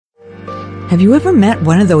Have you ever met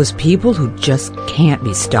one of those people who just can't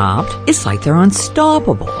be stopped? It's like they're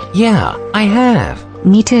unstoppable. Yeah, I have.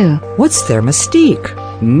 Me too. What's their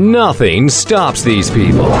mystique? Nothing stops these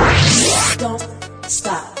people. Don't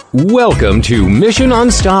stop. Welcome to Mission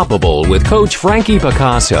Unstoppable with Coach Frankie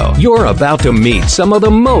Picasso. You're about to meet some of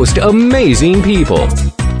the most amazing people.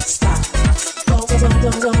 Stop.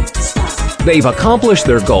 Don't stop. They've accomplished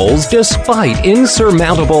their goals despite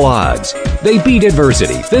insurmountable odds. They beat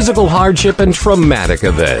adversity, physical hardship, and traumatic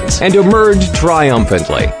events, and emerged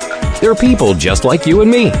triumphantly. They're people just like you and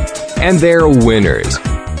me, and they're winners.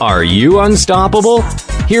 Are you unstoppable?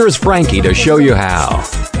 Here's Frankie to show you how.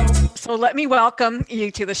 So let me welcome you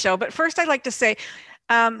to the show. But first, I'd like to say,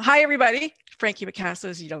 hi, everybody. Frankie Picasso,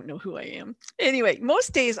 you don't know who I am. Anyway,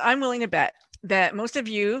 most days I'm willing to bet that most of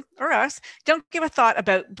you or us don't give a thought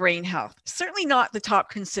about brain health. Certainly not the top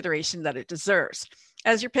consideration that it deserves.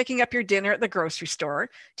 As you're picking up your dinner at the grocery store,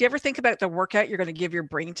 do you ever think about the workout you're going to give your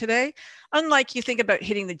brain today? Unlike you think about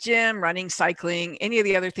hitting the gym, running, cycling, any of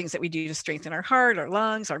the other things that we do to strengthen our heart, our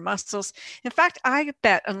lungs, our muscles. In fact, I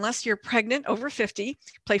bet unless you're pregnant, over 50,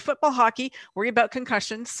 play football, hockey, worry about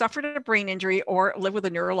concussions, suffered a brain injury, or live with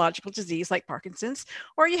a neurological disease like Parkinson's,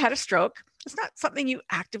 or you had a stroke, it's not something you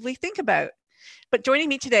actively think about. But joining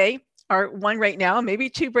me today are one right now, maybe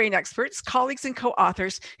two brain experts, colleagues and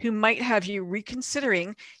co-authors who might have you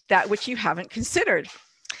reconsidering that which you haven't considered.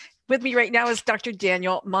 With me right now is Dr.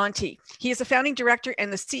 Daniel Monti. He is the founding director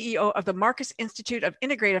and the CEO of the Marcus Institute of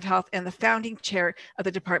Integrative Health and the founding chair of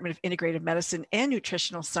the Department of Integrative Medicine and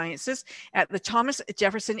Nutritional Sciences at the Thomas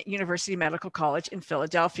Jefferson University Medical College in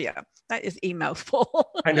Philadelphia. That is a mouthful.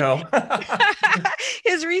 I know.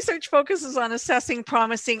 His research focuses on assessing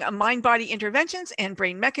promising mind-body interventions and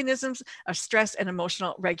brain mechanisms of stress and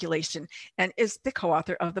emotional regulation, and is the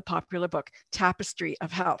co-author of the popular book, Tapestry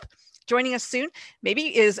of Health. Joining us soon,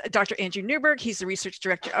 maybe, is Dr. Andrew Newberg. He's the research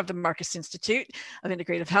director of the Marcus Institute of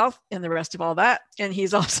Integrative Health and the rest of all that. And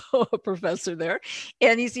he's also a professor there.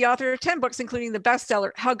 And he's the author of 10 books, including the bestseller,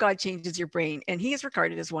 How God Changes Your Brain. And he is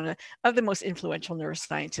regarded as one of the most influential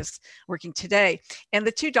neuroscientists working today. And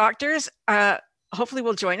the two doctors, hopefully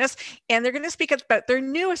will join us, and they're going to speak about their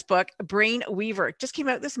newest book, Brain Weaver. It just came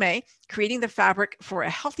out this May, Creating the Fabric for a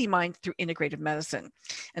Healthy Mind Through Integrative Medicine,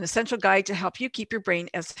 an essential guide to help you keep your brain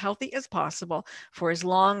as healthy as possible for as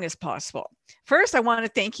long as possible. First, I want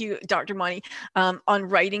to thank you, Dr. Monti, on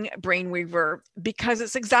writing Brain Weaver, because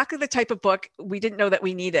it's exactly the type of book we didn't know that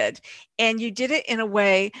we needed. And you did it in a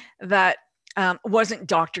way that wasn't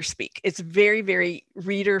doctor speak. It's very, very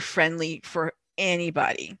reader friendly for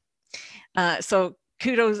anybody. So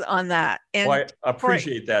kudos on that. And well, I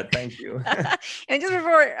appreciate that. Thank you. And just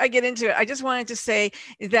before I get into it, I just wanted to say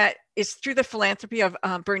that it's through the philanthropy of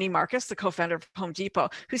Bernie Marcus, the co-founder of Home Depot,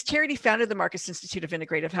 whose charity founded the Marcus Institute of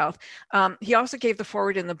Integrative Health. He also gave the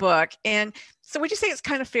foreword in the book. And so would you say it's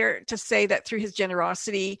kind of fair to say that through his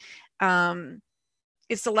generosity,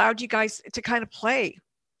 it's allowed you guys to kind of play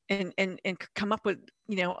and come up with,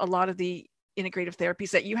 a lot of the integrative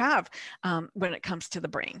therapies that you have when it comes to the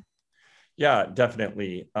brain? Yeah,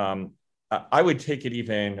 definitely. I would take it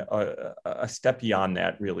even a step beyond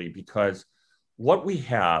that, really, because what we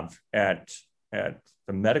have at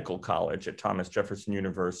the medical college at Thomas Jefferson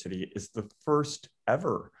University is the first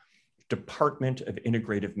ever Department of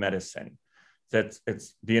Integrative Medicine. It's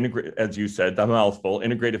as you said, the mouthful,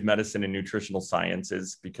 Integrative Medicine and Nutritional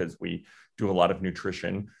Sciences, because we do a lot of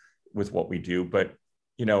nutrition with what we do. But,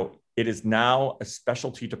 it is now a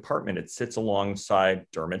specialty department. It sits alongside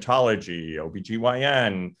dermatology,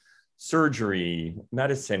 OBGYN, surgery,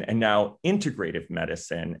 medicine, and now integrative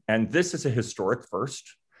medicine. And this is a historic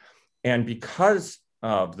first. And because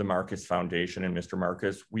of the Marcus Foundation and Mr.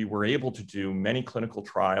 Marcus, we were able to do many clinical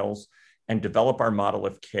trials and develop our model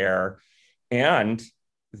of care. And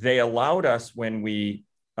they allowed us, when we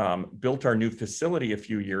built our new facility a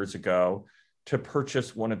few years ago, to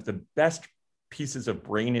purchase one of the best pieces of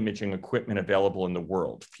brain imaging equipment available in the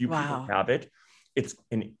world. Few people have it. It's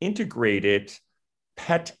an integrated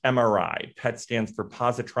PET MRI. PET stands for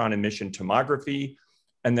positron emission tomography.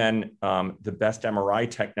 And then the best MRI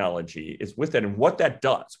technology is with it. And what that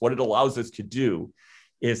does, what it allows us to do,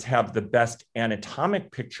 is have the best anatomic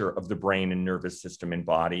picture of the brain and nervous system and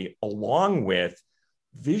body, along with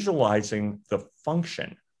visualizing the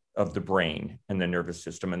function of the brain and the nervous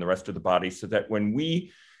system and the rest of the body, so that when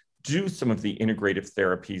we do some of the integrative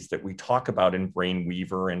therapies that we talk about in Brain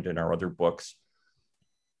Weaver and in our other books,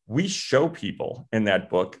 we show people in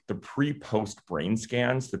that book the pre-post brain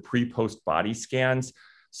scans, the pre-post body scans,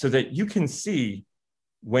 so that you can see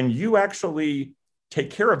when you actually take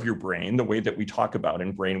care of your brain the way that we talk about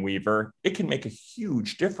in Brain Weaver, it can make a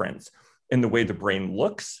huge difference in the way the brain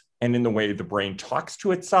looks, and in the way the brain talks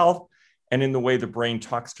to itself, and in the way the brain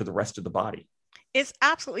talks to the rest of the body. It's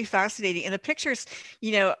absolutely fascinating. And the pictures,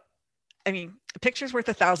 you know, I mean, a picture's worth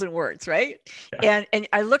 1,000 words, right? Yeah. And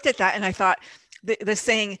I looked at that and I thought, the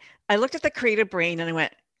saying, I looked at the creative brain and I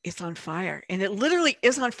went, it's on fire. And it literally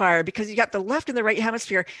is on fire, because you got the left and the right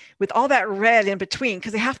hemisphere with all that red in between,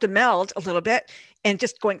 because they have to meld a little bit, and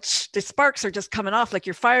just going, the sparks are just coming off like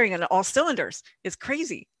you're firing on all cylinders. It's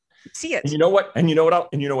crazy. See it. And you know what? And you know what?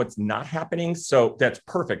 And you know what's not happening? So that's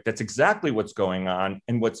perfect. That's exactly what's going on.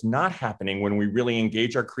 And what's not happening when we really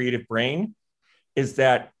engage our creative brain is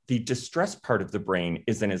that the distress part of the brain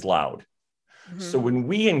isn't as loud. So when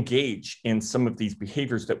we engage in some of these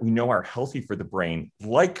behaviors that we know are healthy for the brain,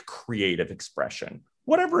 like creative expression,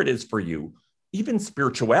 whatever it is for you, even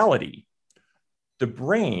spirituality, the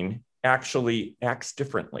brain actually acts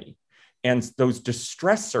differently. And those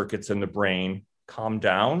distress circuits in the brain calm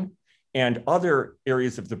down, and other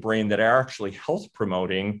areas of the brain that are actually health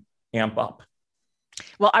promoting amp up.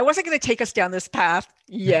 Well, I wasn't going to take us down this path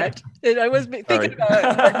yet. And I was thinking about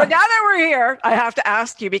it. But now that we're here, I have to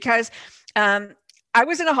ask you, because I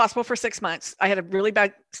was in a hospital for 6 months. I had a really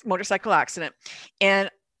bad motorcycle accident. And,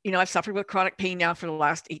 you know, I've suffered with chronic pain now for the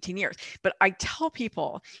last 18 years. But I tell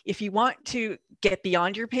people, if you want to get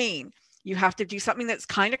beyond your pain, you have to do something that's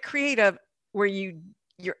kind of creative, where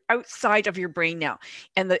you're outside of your brain now,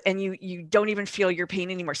 and you don't even feel your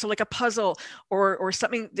pain anymore. So like a puzzle or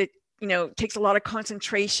something that, you know, takes a lot of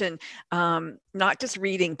concentration, not just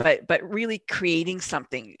reading, but really creating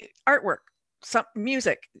something, artwork, some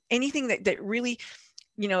music, anything that really,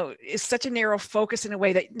 you know, is such a narrow focus in a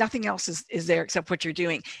way that nothing else is there except what you're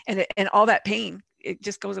doing. And all that pain, it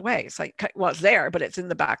just goes away. It's like, well, it's there, but it's in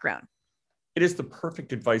the background. It is the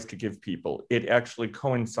perfect advice to give people. It actually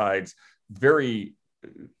coincides very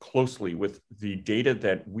closely with the data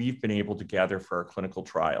that we've been able to gather for our clinical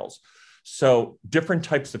trials. So different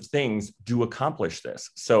types of things do accomplish this.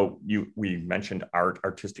 So we mentioned art,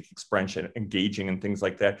 artistic expression, engaging, and things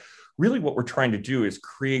like that. Really what we're trying to do is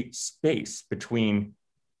create space between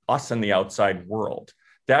us and the outside world.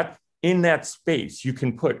 That in that space, you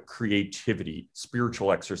can put creativity,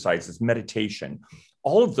 spiritual exercises, meditation.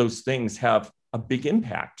 All of those things have a big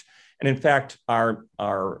impact. And in fact, our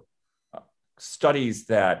studies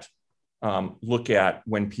that look at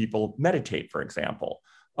when people meditate, for example,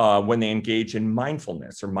 when they engage in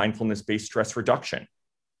mindfulness or mindfulness-based stress reduction,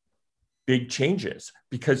 big changes.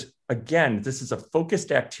 Because again, this is a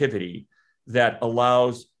focused activity that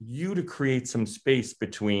allows you to create some space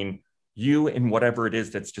between you and whatever it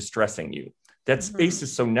is that's distressing you. That space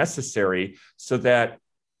is so necessary so that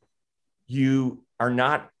you are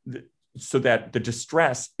not, so that the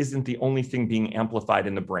distress isn't the only thing being amplified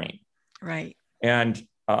in the brain. Right. And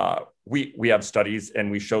we have studies, and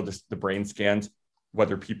we show this, the brain scans,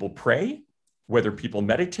 whether people pray, whether people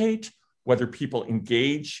meditate, whether people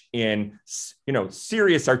engage in, you know,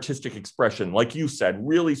 serious artistic expression, like you said,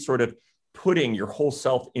 really sort of putting your whole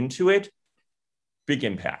self into it, big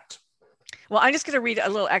impact. Well, I'm just going to read a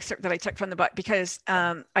little excerpt that I took from the book, because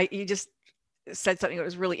you just said something that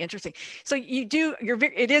was really interesting. So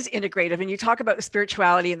it is integrative, and you talk about the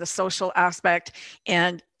spirituality and the social aspect,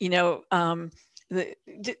 and, you know,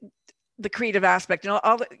 the creative aspect, and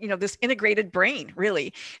all the, you know, this integrated brain,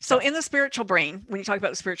 really. So in the spiritual brain, when you talk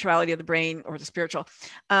about the spirituality of the brain or the spiritual,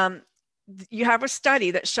 you have a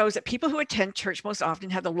study that shows that people who attend church most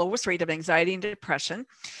often have the lowest rate of anxiety and depression.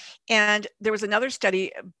 And there was another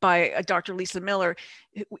study by Dr. Lisa Miller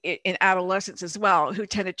in adolescents as well, who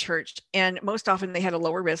attended church, and most often they had a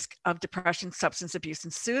lower risk of depression, substance abuse,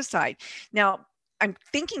 and suicide. Now, I'm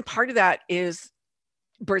thinking part of that is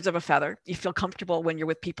birds of a feather. You feel comfortable when you're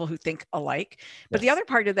with people who think alike. But the other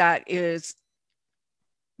part of that is,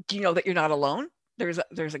 do you know that you're not alone? There's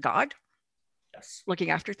a God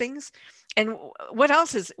looking after things. And what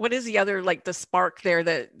is the other, like the spark there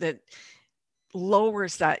that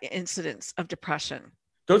lowers that incidence of depression?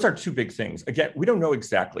 Those are two big things. Again, we don't know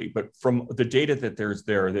exactly, but from the data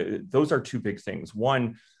that those are two big things.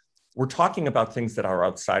 One, we're talking about things that are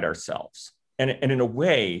outside ourselves. And in a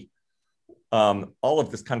way, all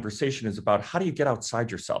of this conversation is about how do you get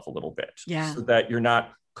outside yourself a little bit, so that you're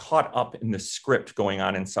not caught up in the script going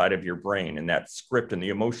on inside of your brain, and that script and the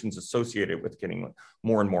emotions associated with getting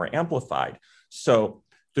more and more amplified. So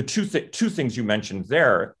the two things you mentioned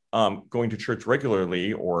there, going to church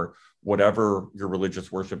regularly or whatever your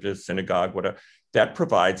religious worship is, synagogue, whatever, that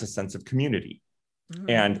provides a sense of community.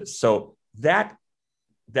 And so that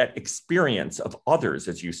experience of others,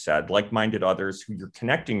 as you said, like-minded others who you're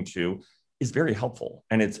connecting to, is very helpful.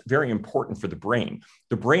 And it's very important for the brain.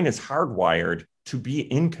 The brain is hardwired to be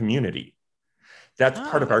in community. That's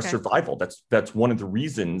part of our okay. survival. That's one of the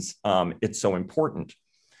reasons it's so important.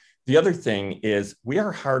 The other thing is we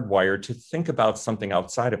are hardwired to think about something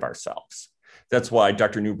outside of ourselves. That's why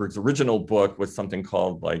Dr. Newberg's original book was something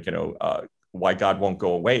called Why God Won't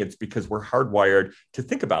Go Away. It's because we're hardwired to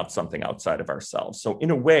think about something outside of ourselves. So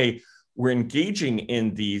in a way, we're engaging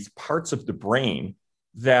in these parts of the brain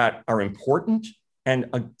that are important and,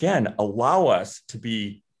 again, allow us to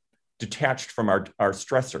be detached from our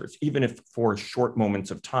stressors, even if for short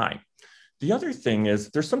moments of time. The other thing is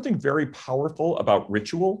there's something very powerful about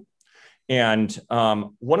ritual. And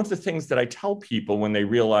one of the things that I tell people when they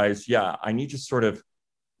realize, I need to sort of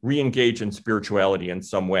re-engage in spirituality in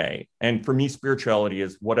some way. And for me, spirituality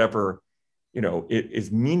is whatever, it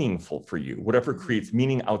is meaningful for you, whatever creates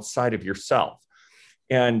meaning outside of yourself.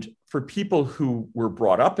 And for people who were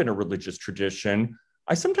brought up in a religious tradition,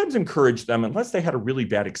 I sometimes encourage them, unless they had a really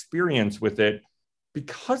bad experience with it,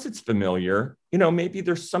 because it's familiar, maybe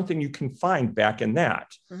there's something you can find back in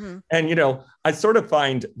that. Mm-hmm. And, I sort of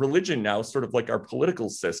find religion now sort of like our political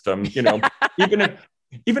system, even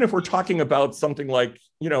if we're talking about something like,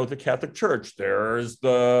 the Catholic Church, there's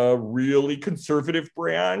the really conservative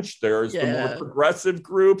branch, there's the more progressive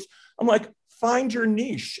groups. I'm like, find your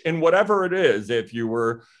niche in whatever it is. If you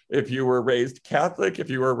were raised Catholic, if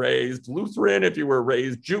you were raised Lutheran, if you were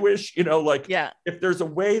raised Jewish, if there's a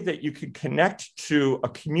way that you can connect to a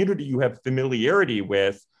community you have familiarity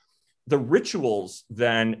with, the rituals,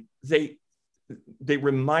 then they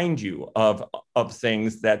remind you of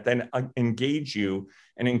things that then engage you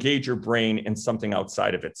and engage your brain in something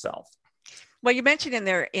outside of itself. Well, you mentioned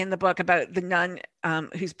in the book about the nun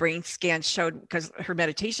whose brain scans showed, because her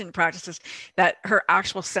meditation practices, that her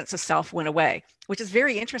actual sense of self went away, which is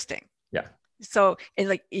very interesting. Yeah. So,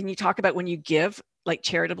 and you talk about when you give, like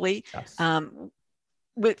charitably, yes.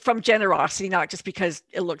 From generosity, not just because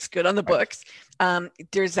it looks good on the books.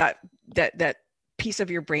 There's that piece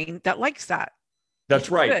of your brain that likes that.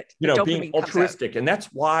 That's right. Being altruistic. And that's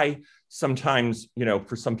why sometimes,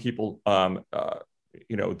 for some people,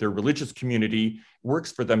 their religious community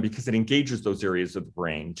works for them because it engages those areas of the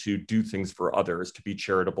brain to do things for others, to be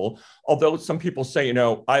charitable. Although some people say,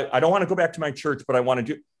 I don't want to go back to my church, but I want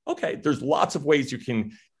to do, okay, there's lots of ways you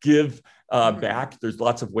can give back. There's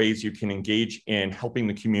lots of ways you can engage in helping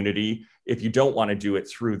the community if you don't want to do it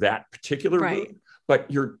through that particular route, but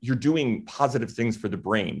you're doing positive things for the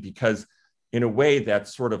brain, because in a way that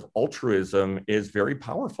sort of altruism is very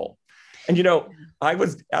powerful. And, I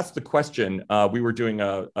was asked the question, we were doing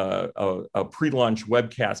a pre-launch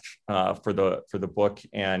webcast for the book,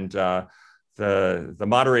 and the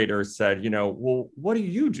moderator said, well, what do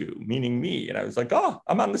you do? Meaning me. And I was like, oh,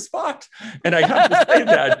 I'm on the spot. And I have to say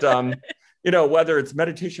that, whether it's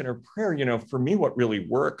meditation or prayer, for me, what really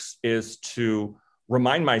works is to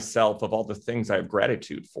remind myself of all the things I have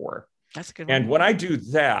gratitude for. That's a good one. And when I do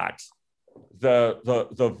that,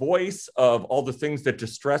 the voice of all the things that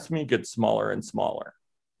distress me gets smaller and smaller.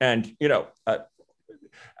 And,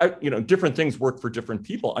 different things work for different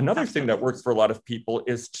people. Another thing that works for a lot of people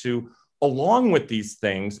is to, along with these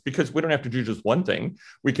things, because we don't have to do just one thing,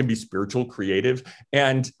 we can be spiritual, creative.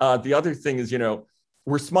 And the other thing is,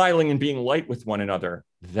 we're smiling and being light with one another.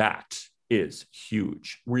 That is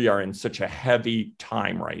huge. We are in such a heavy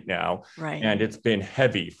time right now. Right. And it's been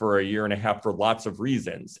heavy for a year and a half for lots of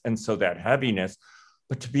reasons. And so that heaviness,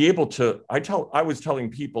 but to be able to, I was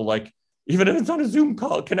telling people, like, even if it's on a Zoom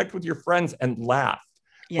call, connect with your friends and laugh.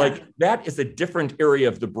 Yeah. Like, that is a different area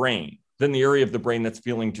of the brain than the area of the brain that's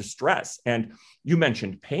feeling distress. And you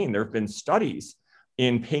mentioned pain. There have been studies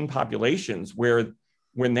in pain populations where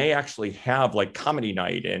when they actually have like comedy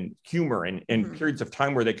night and humor and periods of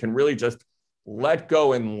time where they can really just let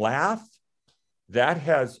go and laugh, that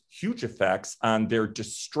has huge effects on their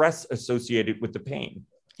distress associated with the pain.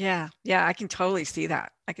 Yeah, I can totally see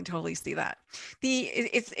that.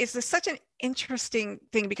 It's such an interesting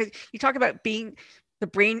thing, because you talk about the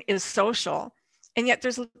brain is social, and yet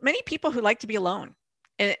there's many people who like to be alone.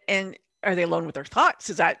 And are they alone with their thoughts?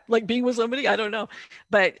 Is that like being with somebody? I don't know.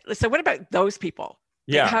 But so what about those people?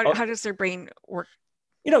 Yeah. How does their brain work?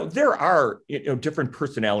 There are different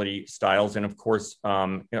personality styles, and of course,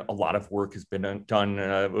 a lot of work has been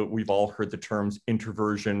done. We've all heard the terms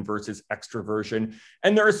introversion versus extroversion,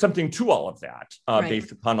 and there is something to all of that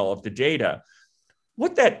based upon all of the data.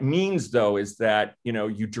 What that means, though, is that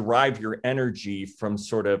you derive your energy from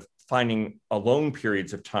sort of finding alone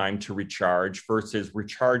periods of time to recharge versus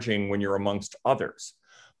recharging when you're amongst others.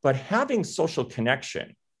 But having social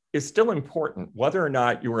connection is still important, whether or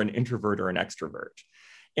not you're an introvert or an extrovert.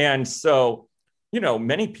 And so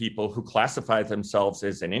many people who classify themselves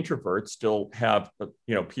as an introvert still have,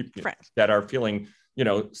 people Friends. that are feeling,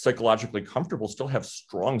 psychologically comfortable still have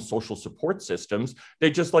strong social support systems. They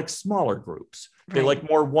just like smaller groups. They like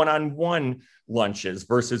more one-on-one lunches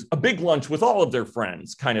versus a big lunch with all of their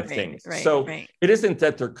friends kind of thing. So it isn't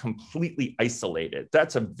that they're completely isolated.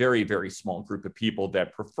 That's a very, very small group of people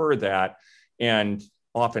that prefer that. And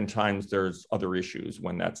oftentimes there's other issues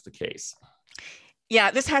when that's the case. Yeah,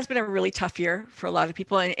 this has been a really tough year for a lot of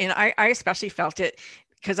people. And I especially felt it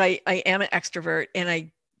because I am an extrovert and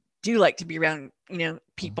I do like to be around,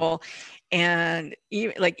 people. And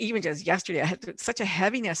even just yesterday, I had such a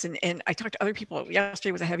heaviness. And I talked to other people.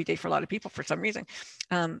 Yesterday was a heavy day for a lot of people for some reason.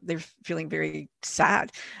 They're feeling very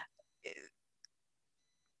sad.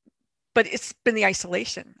 But it's been the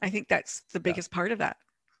isolation. I think that's the biggest part of that.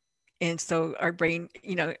 And so our brain,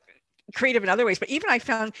 creative in other ways, but even I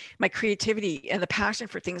found my creativity and the passion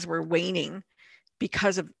for things were waning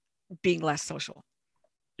because of being less social.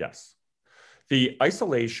 Yes. The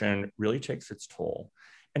isolation really takes its toll.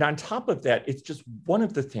 And on top of that, it's just one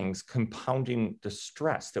of the things compounding the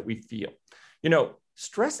stress that we feel.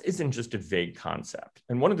 Stress isn't just a vague concept.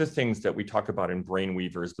 And one of the things that we talk about in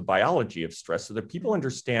Brainweaver is the biology of stress so that people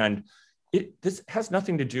understand this has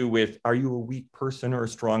nothing to do with, are you a weak person or a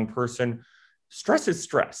strong person? Stress is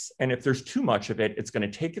stress. And if there's too much of it, it's going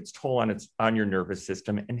to take its toll on your nervous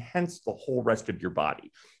system and hence the whole rest of your body,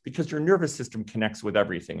 because your nervous system connects with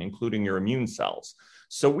everything, including your immune cells.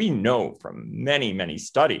 So we know from many, many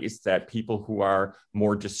studies that people who are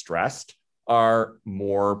more distressed are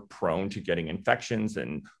more prone to getting infections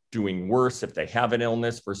and doing worse if they have an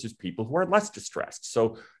illness versus people who are less distressed.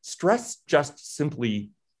 So stress just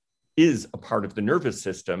simply is a part of the nervous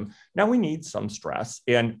system. Now we need some stress.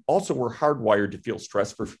 And also we're hardwired to feel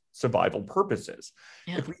stress for survival purposes.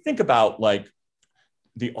 Yeah. If we think about like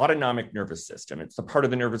the autonomic nervous system, it's the part of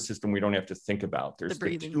the nervous system we don't have to think about. There's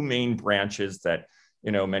the two main branches that,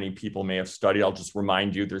 many people may have studied. I'll just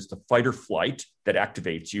remind you, there's the fight or flight that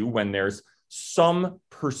activates you when there's some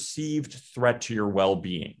perceived threat to your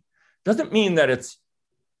well-being. Doesn't mean that it's,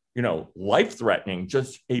 life-threatening,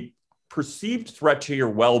 just a perceived threat to your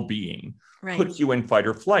well-being puts you in fight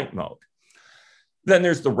or flight mode. Then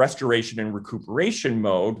there's the restoration and recuperation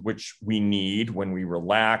mode, which we need when we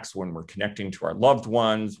relax, when we're connecting to our loved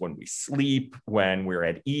ones, when we sleep, when we're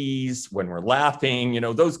at ease, when we're laughing,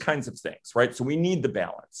 those kinds of things, right? So we need the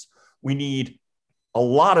balance. We need a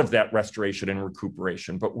lot of that restoration and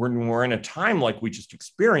recuperation, but when we're in a time like we just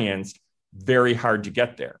experienced, very hard to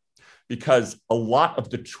get there. Because a lot of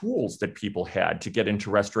the tools that people had to get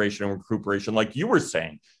into restoration and recuperation, like you were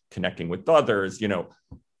saying, connecting with others,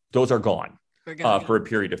 those are gone for a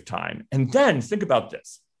period of time. And then think about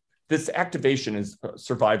this. This activation is a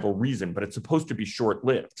survival reason, but it's supposed to be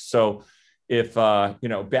short-lived. So if,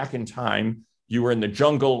 back in time, you were in the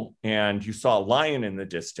jungle and you saw a lion in the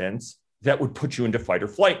distance, that would put you into fight or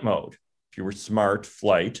flight mode. If you were smart,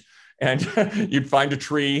 flight. And you'd find a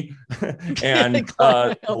tree and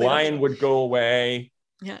the lion would go away.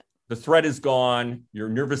 Yeah. The threat is gone. Your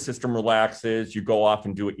nervous system relaxes. You go off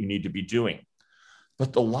and do what you need to be doing.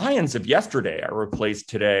 But the lions of yesterday are replaced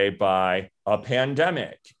today by a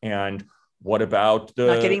pandemic. And what about the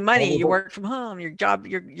not getting money? You work from home. Your job,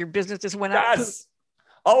 your business just went up. Yes.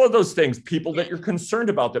 All of those things, people that you're concerned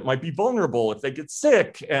about that might be vulnerable if they get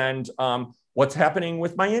sick, and what's happening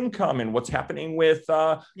with my income and what's happening with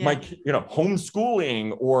my,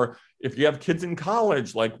 homeschooling, or if you have kids in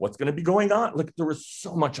college, like what's going to be going on. Like there was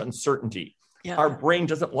so much uncertainty. Yeah. Our brain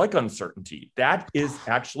doesn't like uncertainty. That is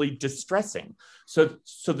actually distressing. So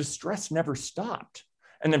the stress never stopped.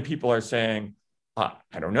 And then people are saying,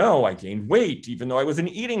 I don't know, I gained weight, even though I wasn't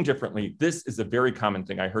eating differently. This is a very common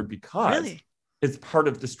thing I heard because it's part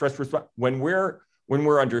of the stress response. When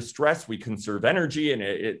we're under stress, we conserve energy,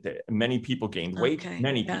 and many people gained weight.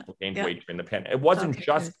 Many people gained weight during the pandemic. It wasn't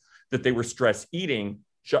just that they were stress eating,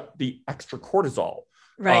 the extra cortisol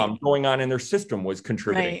going on in their system was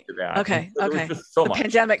contributing to that. Okay. So okay. Just so much.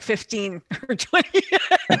 Pandemic 15 or 20.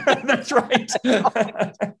 That's right.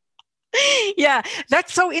 Yeah,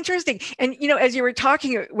 that's so interesting. And, as you were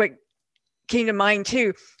talking, what came to mind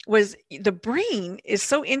too was the brain is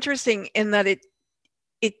so interesting in that it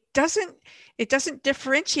doesn't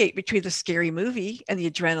differentiate between the scary movie and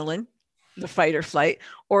the adrenaline, the fight or flight,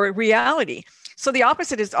 or reality. So the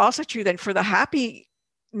opposite is also true then for the happiness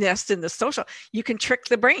and the social. You can trick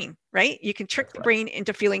the brain, right? You can trick the brain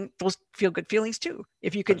into feeling those feel-good feelings too.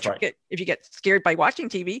 If you can trick it, if you get scared by watching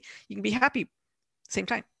TV, you can be happy same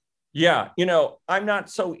time. Yeah, I'm not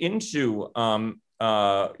so into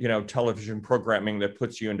television programming that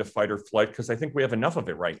puts you into fight or flight, because I think we have enough of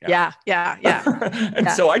it right now. Yeah. And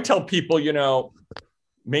so I tell people,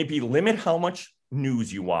 maybe limit how much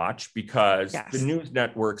news you watch, because the news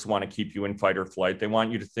networks want to keep you in fight or flight. They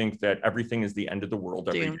want you to think that everything is the end of the world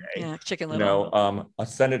every day. Yeah, Chicken Little. A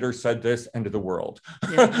senator said this, end of the world.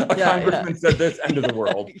 A congressman said this, end of the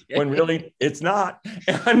world. When really it's not.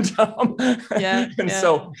 And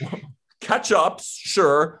so catch ups,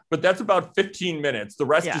 sure, but that's about 15 minutes. The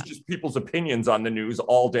rest is just people's opinions on the news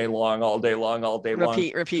all day long.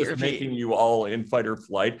 Repeat. Making you all in fight or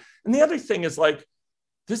flight. And the other thing is, like,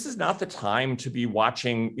 this is not the time to be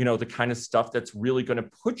watching, the kind of stuff that's really going to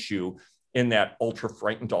put you in that ultra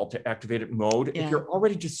frightened, ultra activated mode. If you're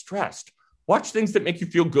already distressed, watch things that make you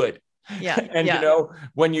feel good.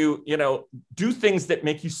 When you, do things that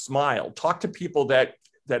make you smile, talk to people that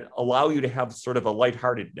allow you to have sort of a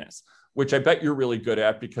lightheartedness, which I bet you're really good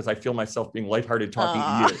at, because I feel myself being lighthearted talking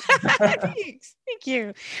to you. Thank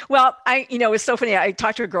you. Well, it's so funny. I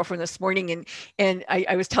talked to a girlfriend this morning, and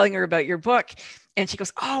I was telling her about your book, and she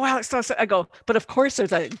goes, "Oh, wow, it's so." I go, "But of course,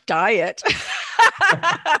 there's a diet."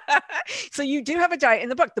 So you do have a diet in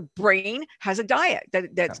the book. The brain has a diet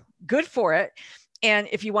that's good for it, and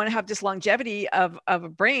if you want to have this longevity of a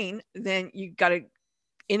brain, then you got to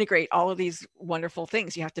integrate all of these wonderful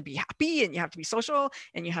things. You have to be happy, and you have to be social,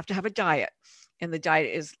 and you have to have a diet. And the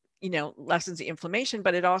diet is, lessens the inflammation,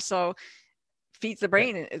 but it also feeds the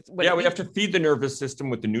brain. We have to feed the nervous system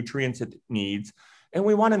with the nutrients it needs. And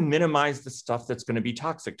we want to minimize the stuff that's going to be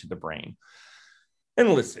toxic to the brain.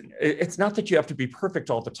 And listen, it's not that you have to be perfect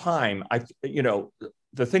all the time.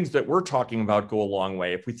 The things that we're talking about go a long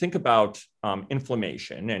way. If we think about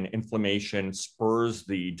inflammation, and inflammation spurs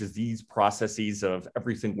the disease processes of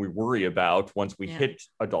everything we worry about once we hit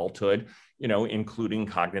adulthood, including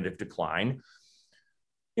cognitive decline.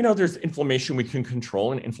 There's inflammation we can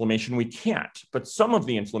control and inflammation we can't. But some of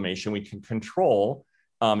the inflammation we can control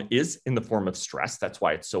is in the form of stress. That's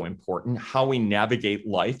why it's so important. How we navigate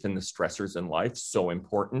life and the stressors in life, so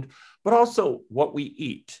important, but also what we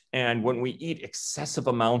eat. And when we eat excessive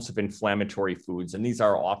amounts of inflammatory foods, and these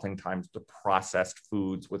are oftentimes the processed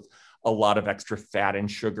foods with a lot of extra fat and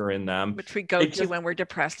sugar in them, which we go to when we're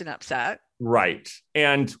depressed and upset. Right.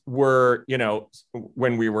 And we're,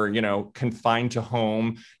 when we were, confined to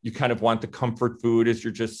home, you kind of want the comfort food as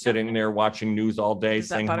you're just sitting there watching news all day,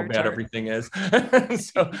 saying how bad everything is.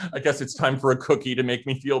 So I guess it's time for a cookie to make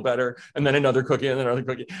me feel better. And then another cookie and another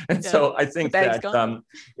cookie. And so I think that,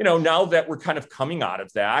 now that we're kind of coming out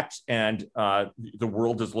of that, and the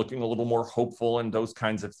world is looking a little more hopeful and those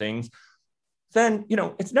kinds of things, then,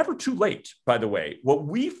 it's never too late, by the way. What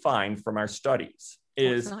we find from our studies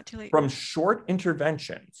is from short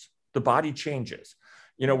interventions, the body changes.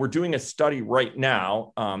 We're doing a study right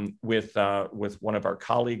now with one of our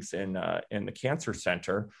colleagues in the Cancer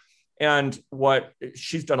Center. And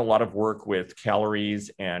she's done a lot of work with calories,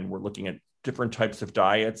 and we're looking at different types of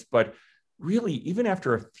diets. But really, even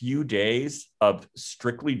after a few days of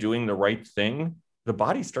strictly doing the right thing, the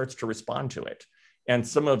body starts to respond to it. And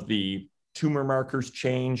some of the tumor markers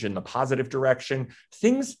change in the positive direction.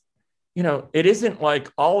 Things, it isn't like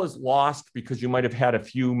all is lost because you might have had a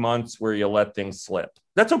few months where you let things slip.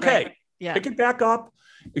 That's okay. Right. Yeah. Pick it back up.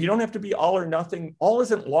 You don't have to be all or nothing. All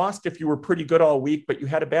isn't lost if you were pretty good all week, but you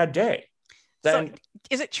had a bad day. Then, so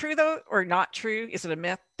is it true though, or not true? Is it a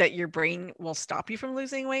myth that your brain will stop you from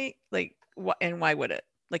losing weight? Like, and why would it?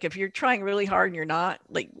 Like, if you're trying really hard and you're not,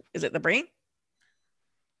 like, is it the brain?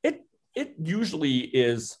 It usually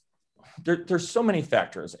is. There's so many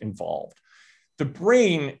factors involved. The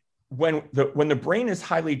brain, when the brain is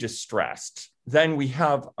highly distressed, then we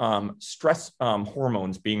have stress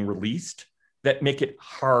hormones being released that make it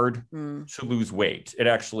hard to lose weight. It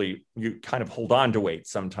actually, you kind of hold on to weight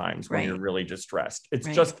sometimes when you're really distressed. It's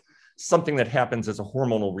just something that happens as a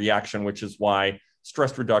hormonal reaction, which is why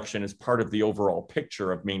stress reduction is part of the overall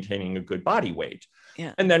picture of maintaining a good body weight.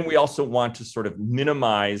 Yeah. And then we also want to sort of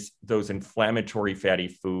minimize those inflammatory fatty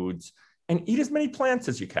foods and eat as many plants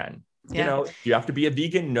as you can. Yeah. You have to be a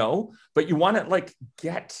vegan? No, but you want to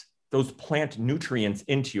get those plant nutrients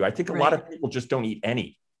into you. I think a lot of people just don't eat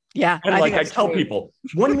any. Yeah. And I tell people,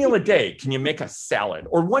 one meal a day, can you make a salad?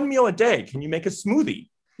 Or one meal a day, can you make a smoothie?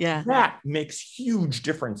 Yeah. That makes huge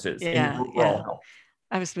differences in your overall health.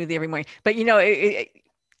 I have a smoothie every morning. But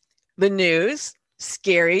the news,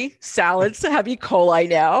 scary, salads have E. coli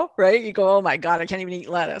now, right? You go, oh my God, I can't even eat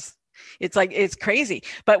lettuce. It's it's crazy.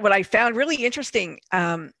 But what I found really interesting,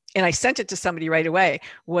 and I sent it to somebody right away,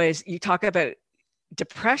 was you talk about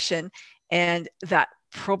depression and that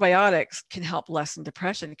probiotics can help lessen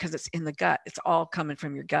depression because it's in the gut. It's all coming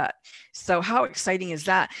from your gut. So how exciting is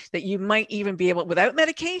that you might even be able, without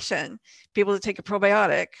medication, be able to take a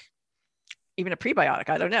probiotic, even a prebiotic,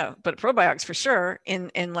 I don't know, but probiotics for sure,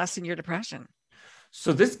 and lessen your depression.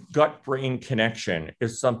 So this gut-brain connection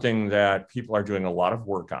is something that people are doing a lot of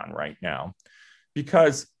work on right now,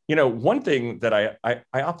 because, one thing that I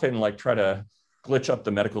often try to glitch up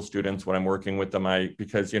the medical students when I'm working with them,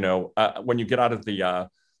 because when you get out of the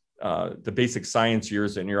basic science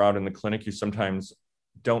years and you're out in the clinic, you sometimes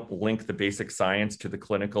don't link the basic science to the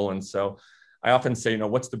clinical. And so I often say,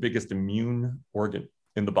 what's the biggest immune organ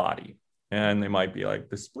in the body? And they might be like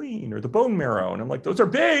the spleen or the bone marrow. And I'm like, those are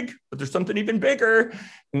big, but there's something even bigger.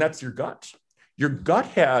 And that's your gut. Your gut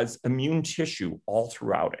has immune tissue all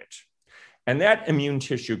throughout it. And that immune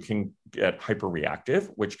tissue can get hyperreactive,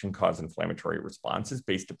 which can cause inflammatory responses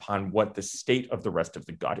based upon what the state of the rest of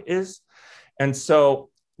the gut is. And so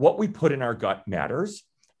what we put in our gut matters.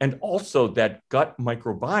 And also that gut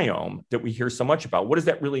microbiome that we hear so much about, what does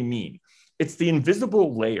that really mean? It's the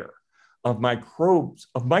invisible layer of microbes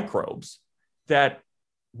that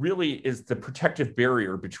really is the protective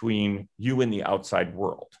barrier between you and the outside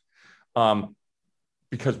world.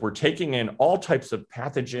 Because we're taking in all types of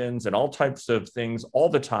pathogens and all types of things all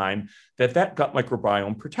the time that gut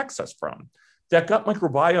microbiome protects us from. That gut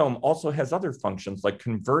microbiome also has other functions like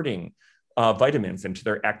converting vitamins into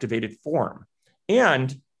their activated form,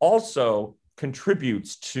 and also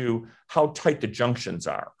contributes to how tight the junctions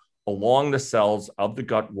are along the cells of the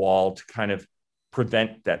gut wall to kind of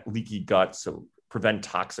prevent that leaky gut, so prevent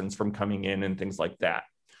toxins from coming in and things like that.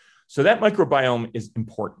 So that microbiome is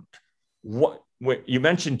important. What you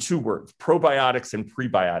mentioned two words, probiotics and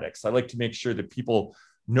prebiotics. I like to make sure that people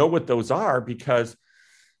know what those are because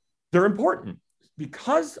they're important.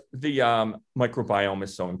 Because the microbiome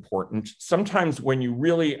is so important, sometimes when you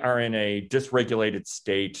really are in a dysregulated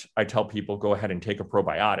state, I tell people go ahead and take a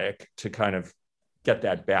probiotic to kind of get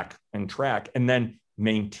that back on track and then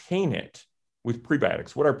maintain it with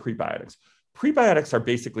prebiotics. What are prebiotics? Prebiotics are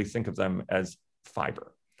basically, think of them as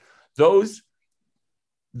fiber. Those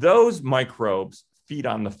microbes feed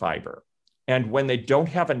on the fiber. And when they don't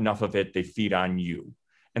have enough of it, they feed on you.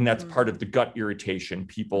 And that's part of the gut irritation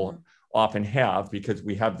people often have, because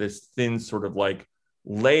we have this thin sort of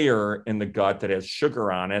layer in the gut that has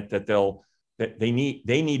sugar on it that they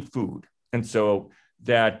need food. And so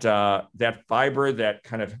that fiber, that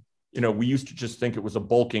kind of, we used to just think it was a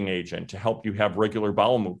bulking agent to help you have regular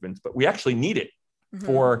bowel movements, but we actually need it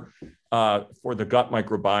for the gut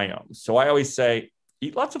microbiome. So I always say,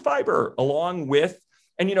 eat lots of fiber along with,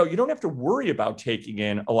 and you don't have to worry about taking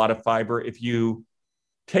in a lot of fiber if you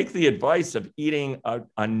take the advice of eating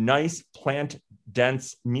a nice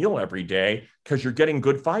plant-dense meal every day, because you're getting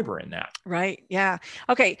good fiber in that. Right. Yeah.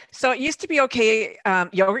 Okay. So it used to be okay.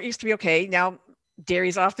 Yogurt used to be okay. Now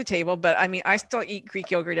dairy's off the table, but I mean, I still eat Greek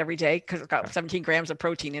yogurt every day because it's got 17 grams of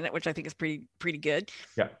protein in it, which I think is pretty good.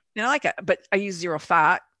 Yeah. And I like it, but I use zero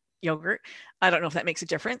fat yogurt. I don't know if that makes a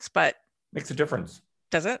difference, but makes a difference.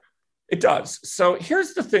 Does it? It does. So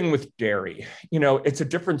here's the thing with dairy. It's a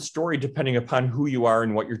different story depending upon who you are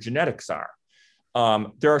and what your genetics are.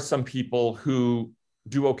 There are some people who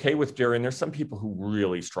do okay with dairy, and there's some people who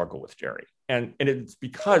really struggle with dairy. And it's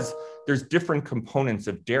because there's different components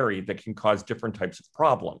of dairy that can cause different types of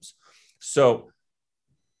problems. So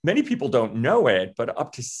many people don't know it, but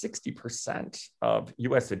up to 60% of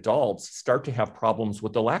US adults start to have problems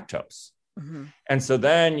with the lactose. And so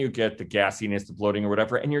then you get the gassiness, the bloating or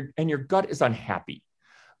whatever, and your gut is unhappy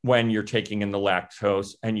when you're taking in the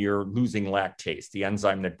lactose and you're losing lactase, the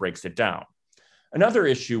enzyme that breaks it down. Another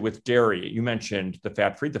issue with dairy, you mentioned the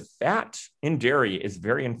fat-free. The fat in dairy is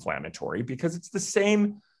very inflammatory because it's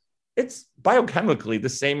biochemically the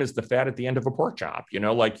same as the fat at the end of a pork chop,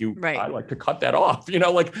 Right. I like to cut that off, you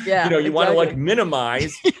exactly. want to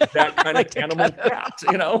minimize that kind of animal fat,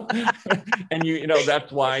 and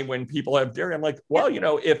that's why when people have dairy, I'm like, well,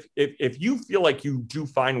 if you feel like you do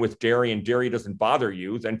fine with dairy and dairy doesn't bother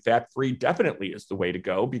you, then fat-free definitely is the way to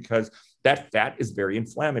go, because that fat is very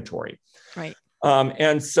inflammatory. Right.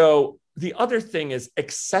 And so the other thing is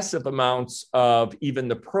excessive amounts of even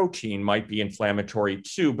the protein might be inflammatory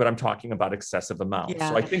too, but I'm talking about excessive amounts. Yeah.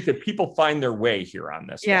 So I think that people find their way here on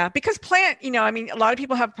this. Yeah, because a lot of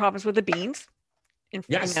people have problems with the beans.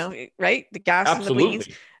 Yes. Right? The gas Absolutely. in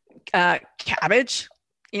the beans. Cabbage,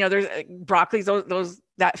 there's broccoli,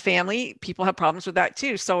 that family, people have problems with that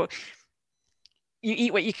too. So you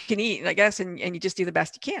eat what you can eat, I guess, and you just do the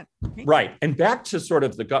best you can. Right. And back to sort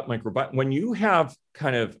of the gut microbiome, when you have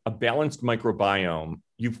kind of a balanced microbiome,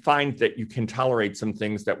 you find that you can tolerate some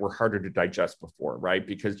things that were harder to digest before, right?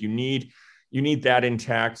 Because you need that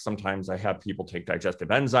intact. Sometimes I have people take digestive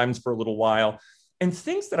enzymes for a little while. And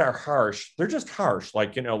things that are harsh, they're just harsh.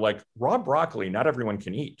 Like, like raw broccoli, not everyone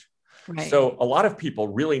can eat. Right. So a lot of people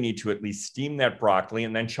really need to at least steam that broccoli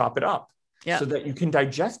and then chop it up so that you can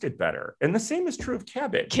digest it better. And the same is true of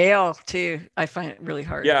cabbage. Kale too. I find it really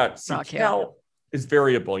hard. Yeah. See, kale is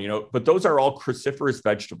variable, but those are all cruciferous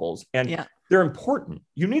vegetables and they're important.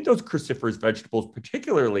 You need those cruciferous vegetables,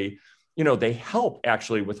 particularly, they help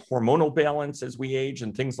actually with hormonal balance as we age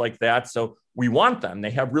and things like that. So we want them.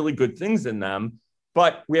 They have really good things in them,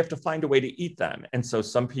 but we have to find a way to eat them. And so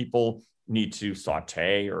some people need to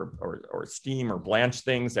saute or steam or blanch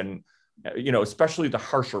things, and especially the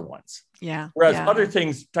harsher ones. Yeah. Whereas other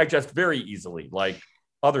things digest very easily, like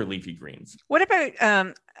other leafy greens. What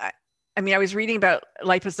about I was reading about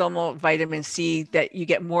liposomal vitamin C, that you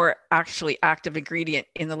get more actually active ingredient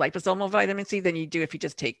in the liposomal vitamin C than you do if you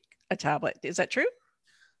just take a tablet. Is that true?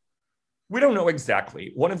 We don't know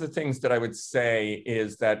exactly. One of the things that I would say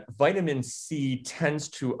is that vitamin C tends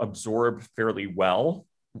to absorb fairly well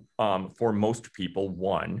for most people,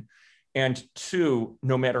 one. And two,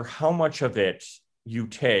 no matter how much of it you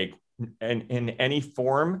take and in any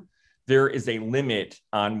form, there is a limit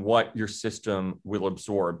on what your system will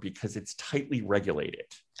absorb because it's tightly regulated.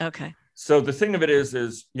 Okay. So the thing of it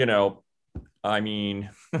is, I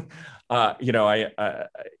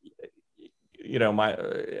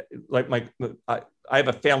have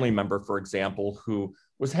a family member, for example, who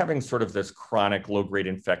was having sort of this chronic low-grade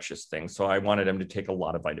infectious thing. So I wanted him to take a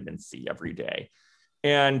lot of vitamin C every day.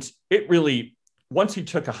 And it really, once he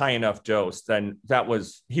took a high enough dose, then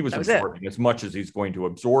he was absorbing as much as he's going to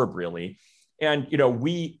absorb, really. And,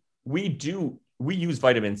 we use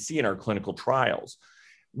vitamin C in our clinical trials.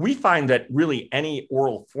 We find that really any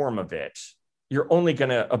oral form of it, you're only going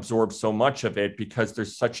to absorb so much of it because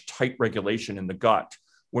there's such tight regulation in the gut.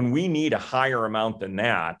 When we need a higher amount than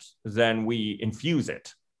that, then we infuse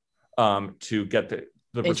it to get the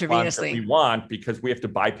response that we want, because we have to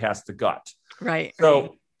bypass the gut. Right.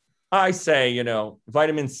 So I say,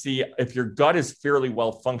 vitamin C, if your gut is fairly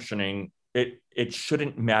well functioning, it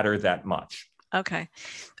shouldn't matter that much. Okay.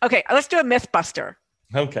 Let's do a myth buster.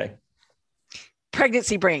 Okay.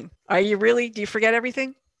 Pregnancy brain. Do you forget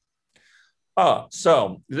everything?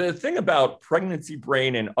 So the thing about pregnancy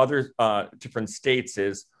brain and other different states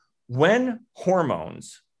is when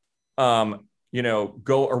hormones,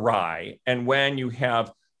 go awry, and when you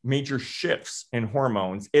have major shifts in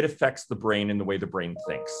hormones, it affects the brain and the way the brain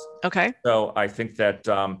thinks. Okay. So I think that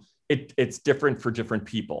it's different for different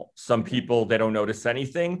people. Some people, they don't notice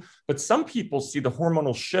anything, but some people see the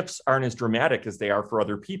hormonal shifts aren't as dramatic as they are for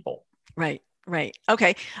other people. Right.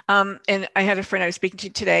 Okay. And I had a friend I was speaking to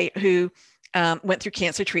today who went through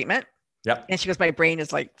cancer treatment. Yep. And she goes, my brain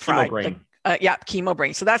is like fried. Chemo brain. Chemo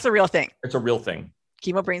brain. So that's a real thing. It's a real thing.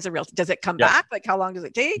 Chemo brain's a real thing. Does it come back? Like, how long does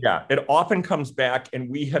it take? Yeah, it often comes back. And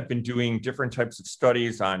we have been doing different types of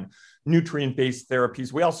studies on nutrient-based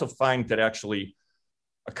therapies. We also find that actually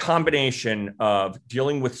a combination of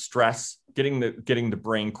dealing with stress, getting the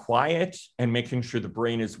brain quiet, and making sure the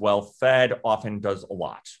brain is well fed often does a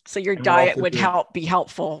lot. So your diet would be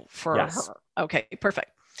helpful for her. Okay,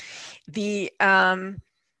 perfect. The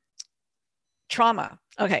trauma.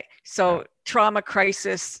 Okay, so trauma,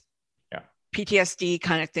 crisis, PTSD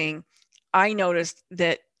kind of thing. I noticed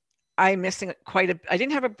that I'm missing I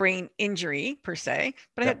didn't have a brain injury per se,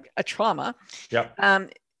 but I had a trauma. Yeah.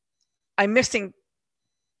 I'm missing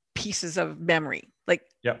pieces of memory. Like,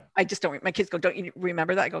 I just don't. My kids go, "Don't you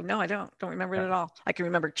remember that?" I go, "No, I don't remember it at all. I can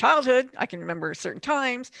remember childhood. I can remember certain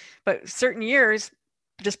times, but certain years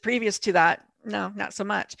just previous to that, no, not so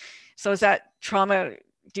much." So is that trauma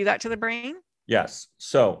do that to the brain? Yes.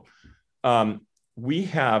 So we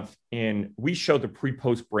show the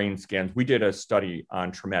pre-post brain scans. We did a study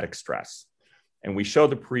on traumatic stress, and we show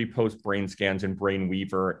the pre-post brain scans in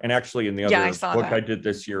Brainweaver. And actually in the other book I did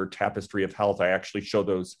this year, Tapestry of Health, I actually show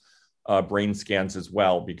those brain scans as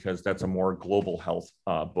well, because that's a more global health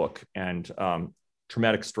book. And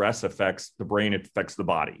traumatic stress affects the brain, it affects the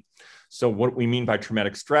body. So what we mean by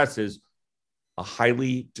traumatic stress is a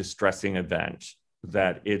highly distressing event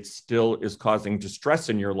that it still is causing distress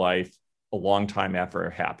in your life a long time after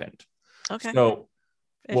it happened. Okay. So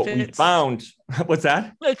what we found, what's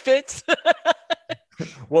that? It fits.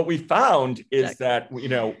 What we found is that,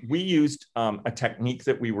 we used a technique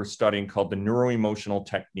that we were studying called the neuroemotional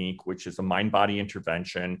technique, which is a mind-body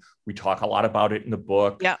intervention. We talk a lot about it in the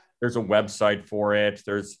book. Yeah. There's a website for it.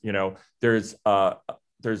 There's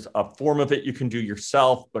there's a form of it you can do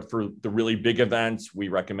yourself, but for the really big events, we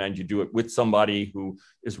recommend you do it with somebody who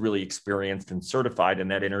is really experienced and certified in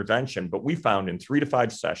that intervention. But we found in 3 to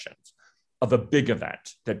 5 sessions of a big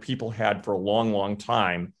event that people had for a long, long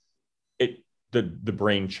time, the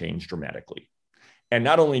brain changed dramatically. And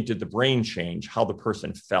not only did the brain change, how the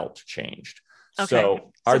person felt changed. Okay.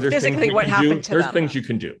 So are there physically things what you can do? happened to There's them? things you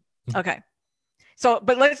can do. Okay. So,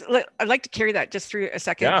 but I'd like to carry that just through a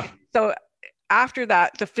second. Yeah. So after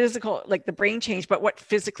that, the physical, like the brain changed, but what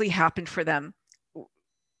physically happened for them?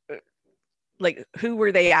 Like, who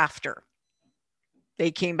were they after?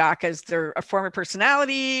 They came back as a former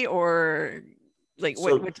personality, or like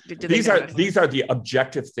what did these are the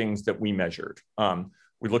objective things that we measured.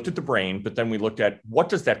 We looked at the brain, but then we looked at what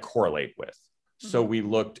does that correlate with? So we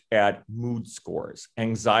looked at mood scores,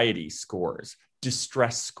 anxiety scores,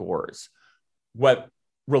 distress scores, what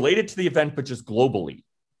related to the event, but just globally.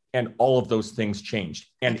 And all of those things changed.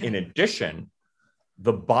 And in addition,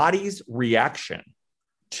 the body's reaction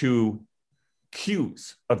to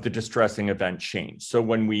cues of the distressing event changed. So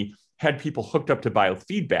when we had people hooked up to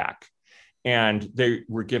biofeedback and they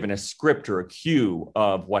were given a script or a cue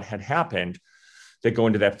of what had happened, they go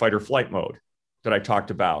into that fight or flight mode that I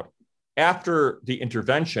talked about. After the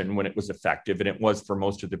intervention, when it was effective, and it was for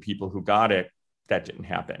most of the people who got it, that didn't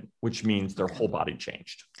happen, which means their whole body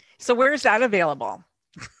changed. So where is that available?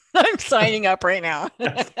 I'm signing up right now.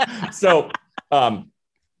 So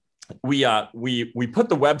we put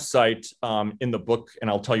the website in the book,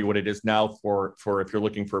 and I'll tell you what it is now for if you're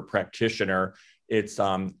looking for a practitioner. It's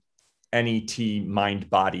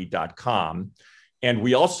netmindbody.com. And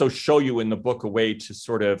we also show you in the book a way to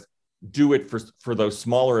sort of do it for those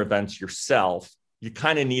smaller events yourself. You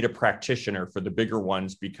kind of need a practitioner for the bigger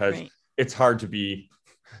ones because it's hard to be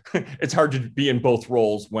in both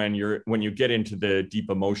roles when you get into the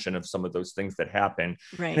deep emotion of some of those things that happen.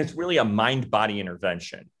 Right. And it's really a mind-body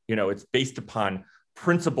intervention. It's based upon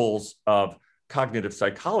principles of cognitive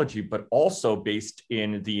psychology, but also based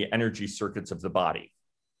in the energy circuits of the body.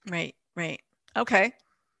 Right. Okay.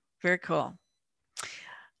 Very cool.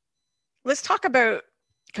 Let's talk about,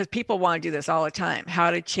 because people want to do this all the time,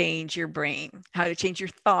 how to change your brain, how to change your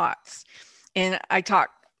thoughts. And I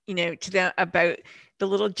talk, to them about the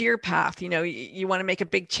little deer path. You want to make a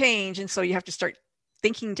big change. And so you have to start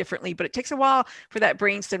thinking differently, but it takes a while for that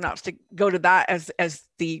brain synapse to go to that as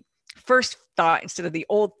the first thought instead of the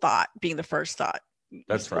old thought being the first thought.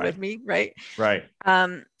 That's right. With me, right? Right.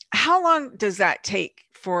 How long does that take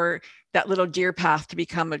for that little deer path to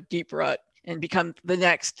become a deep rut and become the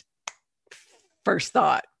next first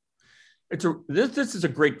thought? This is a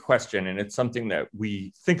great question, and it's something that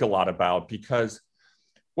we think a lot about, because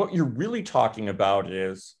what you're really talking about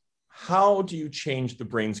is how do you change the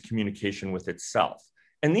brain's communication with itself?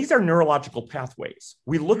 And these are neurological pathways.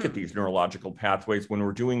 We look at these neurological pathways when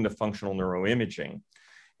we're doing the functional neuroimaging,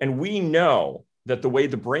 and we know that the way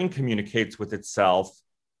the brain communicates with itself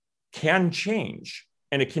can change,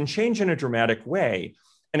 and it can change in a dramatic way.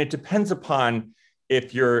 And it depends upon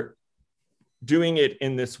if you're doing it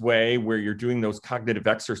in this way where you're doing those cognitive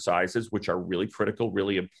exercises, which are really critical,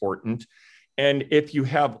 really important. And if you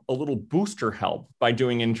have a little booster help by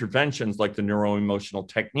doing interventions like the neuroemotional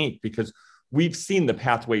technique, because we've seen the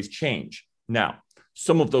pathways change. Now,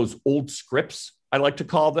 some of those old scripts, I like to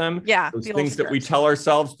call them, those things that we tell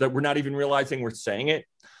ourselves that we're not even realizing we're saying it.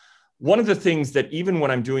 One of the things that even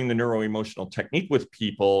when I'm doing the neuroemotional technique with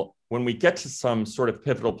people, when we get to some sort of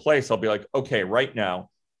pivotal place, I'll be like, okay, right now,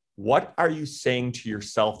 what are you saying to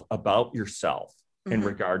yourself about yourself in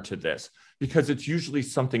regard to this? Because it's usually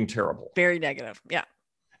something terrible. Very negative. Yeah.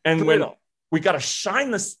 And when we got to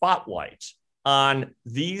shine the spotlight on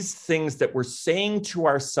these things that we're saying to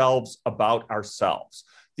ourselves about ourselves,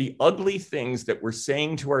 the ugly things that we're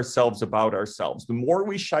saying to ourselves about ourselves, the more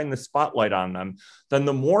we shine the spotlight on them, then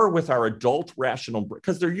the more with our adult rational,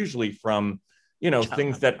 because they're usually from,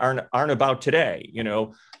 things that aren't about today,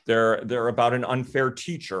 they're about an unfair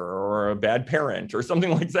teacher or a bad parent or something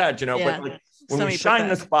like that, but like, when we shine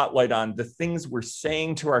the spotlight on the things we're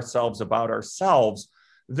saying to ourselves about ourselves,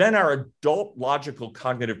 then our adult logical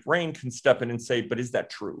cognitive brain can step in and say, but is that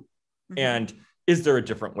true? And is there a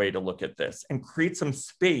different way to look at this? And create some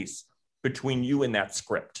space between you and that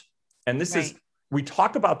script. And this is, we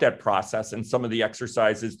talk about that process and some of the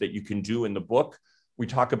exercises that you can do in the book. We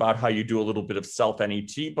talk about how you do a little bit of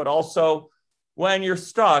self-NET, but also when you're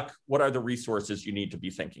stuck, what are the resources you need to be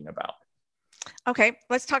thinking about? Okay,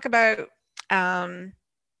 let's talk about the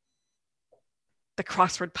the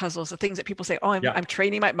crossword puzzles, the things that people say, oh, Yeah. I'm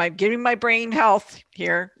training my giving my brain health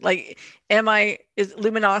here. Like, is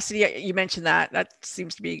luminosity? You mentioned that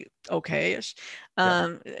seems to be okay-ish.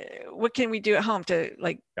 What can we do at home to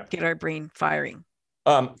get our brain firing?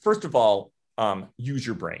 First of all, use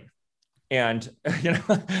your brain. And,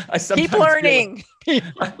 I sometimes keep learning.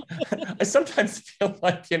 I sometimes feel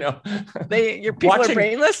like, your people are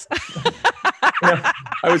brainless. I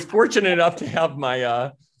was fortunate enough to have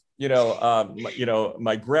my,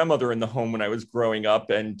 my grandmother in the home when I was growing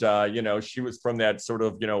up. And, she was from that sort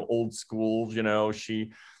of, old school,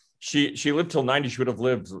 she lived till 90. She would have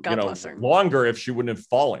lived, longer if she wouldn't have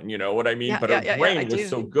fallen, you know what I mean? But her brain was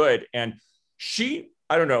so good. And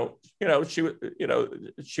I don't know, she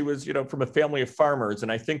was, from a family of farmers.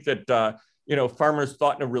 And I think that, farmers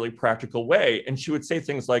thought in a really practical way. And she would say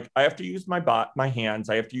things like, I have to use my hands,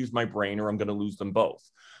 I have to use my brain, or I'm going to lose them both.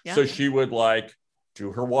 Yeah. So she would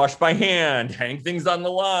do her wash by hand, hang things on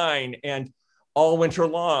the line, and all winter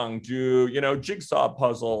long do, jigsaw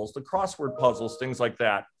puzzles, the crossword puzzles, things like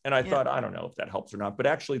that. And I thought, I don't know if that helps or not, but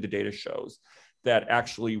actually the data shows that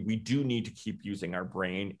actually we do need to keep using our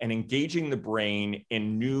brain and engaging the brain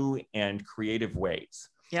in new and creative ways.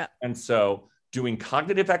 Yeah. And so doing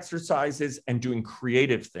cognitive exercises and doing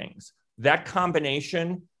creative things, that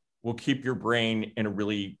combination will keep your brain in a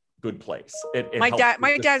really good place. My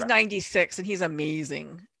dad's 96 and he's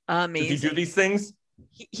amazing. Amazing. Does he do these things?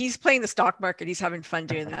 He's playing the stock market. He's having fun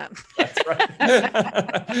doing that. That's right.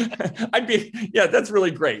 That's really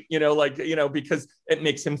great. Because it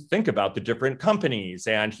makes him think about the different companies,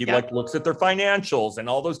 and he looks at their financials and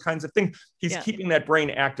all those kinds of things. He's keeping that brain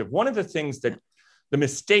active. One of the things that the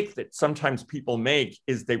mistake that sometimes people make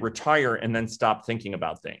is they retire and then stop thinking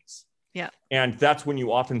about things. Yeah. And that's when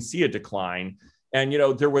you often see a decline. And,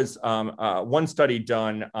 there was one study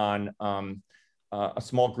done on a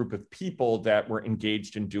small group of people that were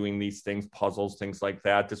engaged in doing these things, puzzles, things like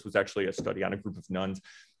that. This was actually a study on a group of nuns.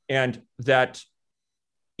 And that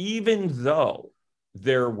even though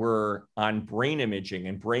there were on brain imaging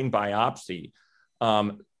and brain biopsy,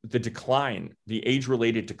 the decline, the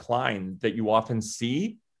age-related decline that you often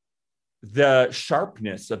see, the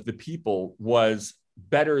sharpness of the people was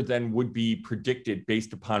better than would be predicted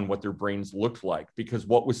based upon what their brains looked like, because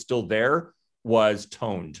what was still there was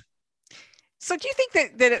toned. So do you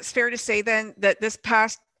think that it's fair to say then that this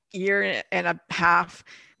past year and a half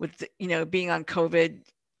with, being on COVID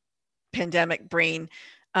pandemic brain,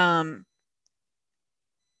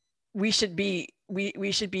 we should be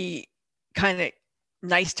kind of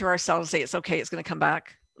nice to ourselves, say it's okay, it's going to come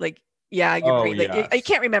back? Your brain, you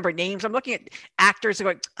can't remember names. I'm looking at actors who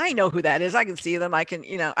are going, I know who that is. I can see them. I can,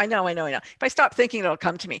 I know. If I stop thinking, it'll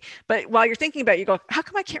come to me. But while you're thinking about it, you go, how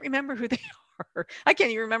come I can't remember who they are? I can't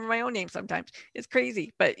even remember my own name sometimes. It's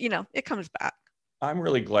crazy, but it comes back. I'm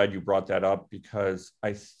really glad you brought that up, because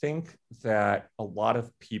I think that a lot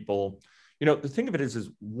of people, the thing of it is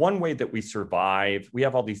one way that we survive, we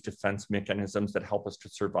have all these defense mechanisms that help us to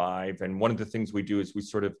survive. And one of the things we do is we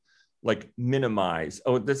sort of minimize,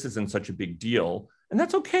 this isn't such a big deal. And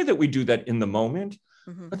that's okay that we do that in the moment.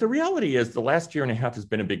 Mm-hmm. But the reality is the last year and a half has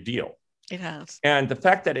been a big deal. It has. And the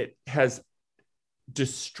fact that it has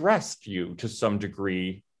distressed you to some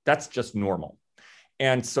degree, that's just normal.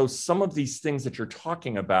 And so some of these things that you're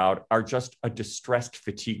talking about are just a distressed,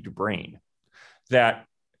 fatigued brain, that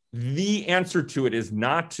the answer to it is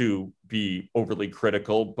not to be overly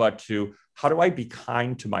critical, but to, how do I be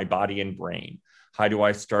kind to my body and brain? How do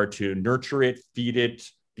I start to nurture it, feed it,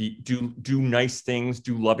 do nice things,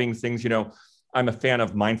 do loving things? I'm a fan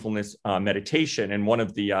of mindfulness meditation. And one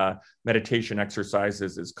of the meditation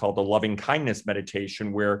exercises is called the loving kindness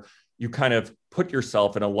meditation, where you kind of put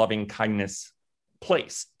yourself in a loving kindness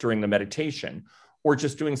place during the meditation, or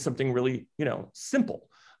just doing something really, simple.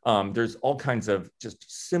 There's all kinds of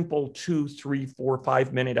just simple 2, 3, 4,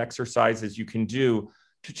 5-minute exercises you can do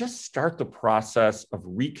to just start the process of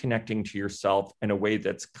reconnecting to yourself in a way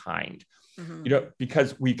that's kind. Mm-hmm.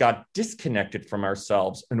 Because we got disconnected from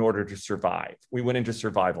ourselves in order to survive. We went into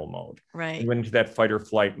survival mode. Right. We went into that fight or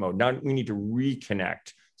flight mode. Now we need to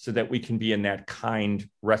reconnect so that we can be in that kind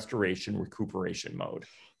restoration, recuperation mode.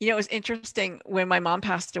 It was interesting when my mom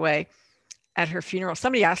passed away. At her funeral,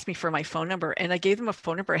 somebody asked me for my phone number, and I gave them a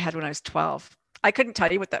phone number I had when I was 12. I couldn't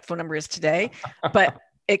tell you what that phone number is today, but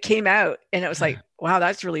it came out, and it was like, wow,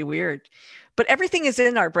 that's really weird. But everything is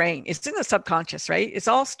in our brain. It's in the subconscious, right? It's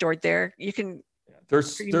all stored there. You can.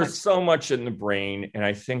 There's so much in the brain, and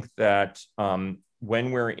I think that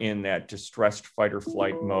when we're in that distressed fight or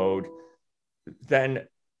flight mode, then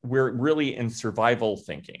we're really in survival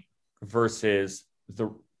thinking versus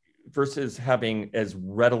having as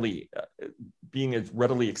readily being as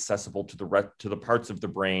readily accessible to the parts of the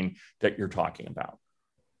brain that you're talking about.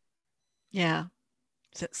 Yeah.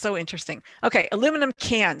 So interesting. Okay. Aluminum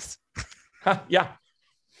cans. Yeah.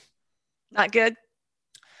 Not good.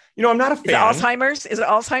 I'm not a fan. Is it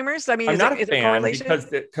Alzheimer's? I mean, I'm not a fan correlation?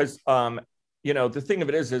 because the thing of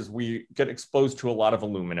it is we get exposed to a lot of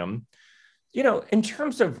aluminum. In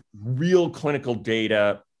terms of real clinical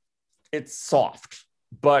data, it's soft,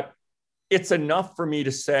 but it's enough for me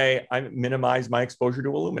to say I minimize my exposure to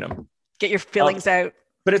aluminum. Get your fillings out.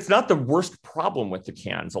 But it's not the worst problem with the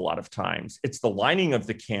cans a lot of times. It's the lining of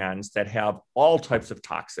the cans that have all types of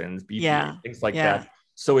toxins, BPA, things like that.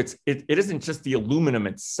 So it isn't just the aluminum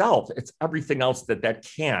itself, it's everything else that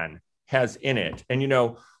can has in it. And,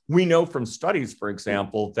 we know from studies, for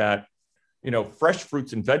example, that, fresh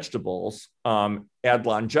fruits and vegetables add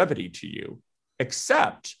longevity to you,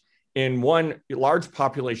 except in one large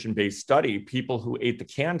population-based study, people who ate the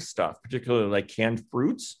canned stuff, particularly like canned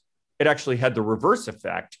fruits, it actually had the reverse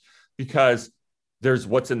effect because there's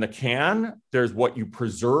what's in the can, there's what you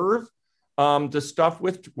preserve the stuff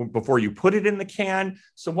with before you put it in the can.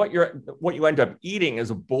 So what you end up eating is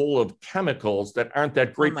a bowl of chemicals that aren't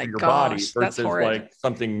that great for your body versus like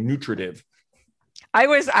something nutritive. I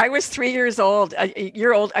was 3 years old.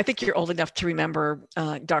 You're old. I think you're old enough to remember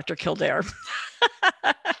Dr. Kildare.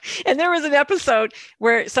 And there was an episode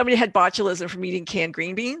where somebody had botulism from eating canned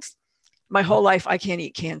green beans. My whole life, I can't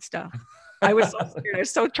eat canned stuff. I was so scared. I was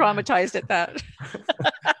so traumatized at that.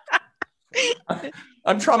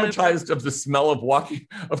 I'm traumatized of the smell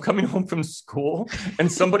of coming home from school and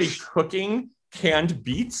somebody cooking canned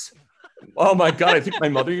beets. Oh my God, I think my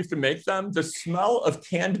mother used to make them. The smell of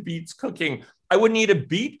canned beets cooking. I wouldn't eat a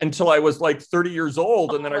beet until I was like 30 years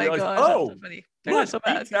old. And then I realized,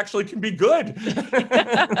 beets actually can be good.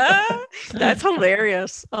 That's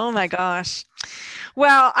hilarious. Oh my gosh.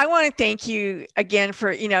 Well, I want to thank you again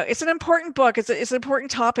for, it's an important book. It's an important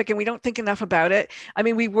topic and we don't think enough about it. I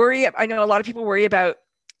mean, I know a lot of people worry about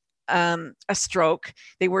a stroke.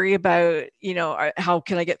 They worry about, how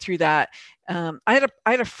can I get through that? I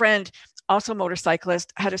had a friend, also a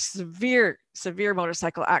motorcyclist, had a severe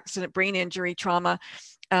motorcycle accident, brain injury, trauma.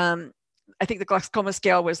 I think the glaucoma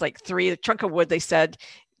scale was like 3, the trunk of wood, they said.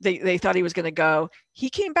 They thought he was going to go. He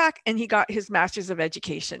came back and he got his master's of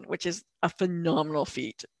education, which is a phenomenal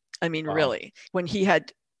feat. I mean, wow. Really, when he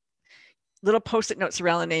had little Post-it notes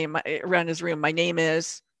around his room, my name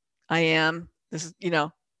is, I am, this is,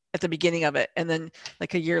 at the beginning of it. And then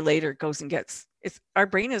like a year later goes and our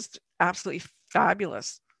brain is absolutely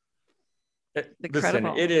fabulous. Listen,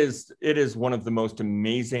 it is one of the most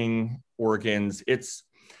amazing organs.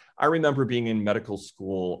 I remember being in medical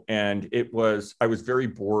school and I was very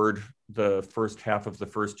bored the first half of the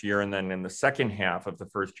first year. And then in the second half of the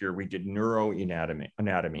first year, we did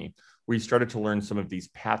neuroanatomy. We started to learn some of these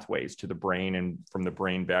pathways to the brain and from the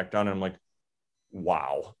brain back down. And I'm like,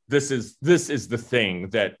 wow, this is the thing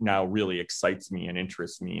that now really excites me and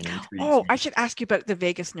interests me and intrigues me. I should ask you about the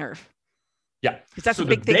vagus nerve. Yeah. Because that's a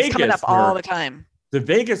big thing that's coming up all the time. The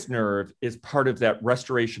vagus nerve is part of that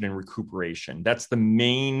restoration and recuperation. That's the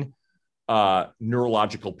main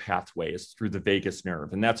neurological pathway is through the vagus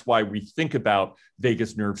nerve. And that's why we think about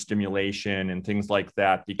vagus nerve stimulation and things like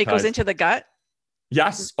that. Because it goes into the gut?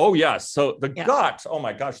 Yes. Oh, yes. So the gut, oh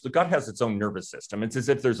my gosh, the gut has its own nervous system. It's as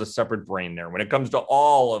if there's a separate brain there when it comes to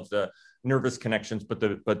all of the nervous connections, but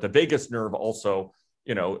the vagus nerve also,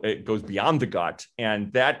 it goes beyond the gut,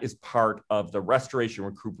 and that is part of the restoration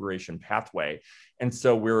recuperation pathway. And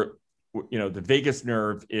so the vagus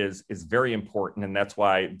nerve is very important. And that's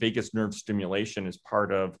why vagus nerve stimulation is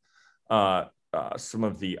part of some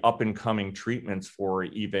of the up and coming treatments for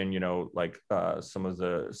even, some of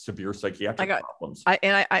the severe psychiatric problems.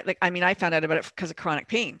 I found out about it because of chronic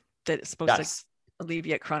pain, that it's supposed to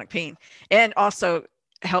alleviate chronic pain and also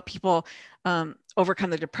help people overcome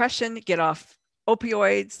the depression, get off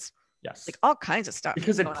opioids, like all kinds of stuff.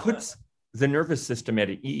 Because it puts the nervous system at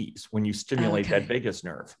ease when you stimulate that vagus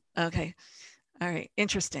nerve. Okay. All right.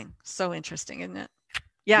 Interesting. So interesting, isn't it?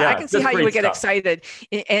 Yeah, I can see how you would get excited.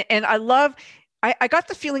 And I got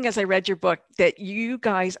the feeling as I read your book that you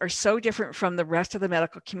guys are so different from the rest of the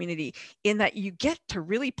medical community in that you get to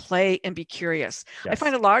really play and be curious. Yes. I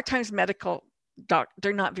find a lot of times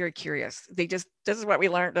they're not very curious. They just, this is what we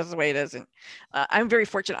learned. This is the way it is. And I'm very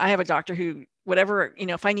fortunate. I have a doctor who, whatever,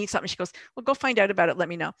 if I need something, she goes, well, go find out about it. Let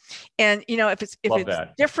me know. And, if it's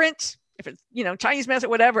different, if it's, Chinese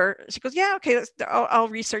medicine, whatever, she goes, yeah, okay, I'll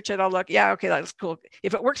research it. I'll look. Yeah. Okay. That's cool.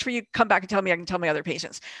 If it works for you, come back and tell me, I can tell my other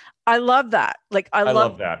patients. I love that. I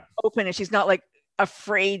love that open. And she's not like,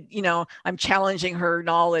 afraid, I'm challenging her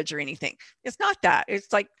knowledge or anything. It's not that.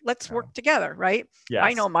 It's like, let's work together, right? Yes.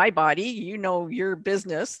 I know my body, you know your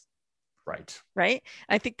business. Right.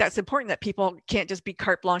 I think that's important, that people can't just be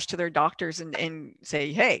carte blanche to their doctors and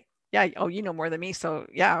say, hey, yeah, oh, you know more than me. So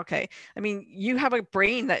yeah, okay. I mean, you have a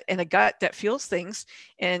brain that and a gut that feels things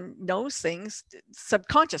and knows things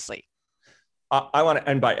subconsciously. I want to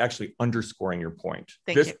end by actually underscoring your point.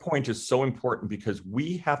 Thank you. Point is so important because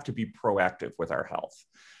we have to be proactive with our health.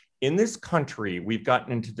 In this country, we've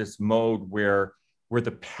gotten into this mode where we're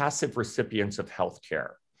the passive recipients of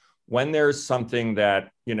healthcare. When there's something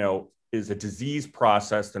that, is a disease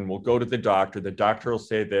process, then we'll go to the doctor will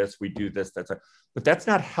say this, we do this, but that's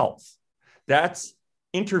not health. That's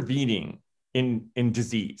intervening in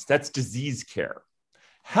disease. That's disease care.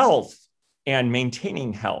 Health and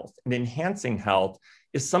maintaining health and enhancing health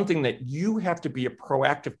is something that you have to be a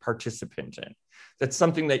proactive participant in. That's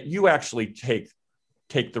something that you actually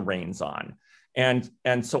take the reins on. And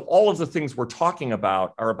so all of the things we're talking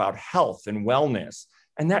about are about health and wellness.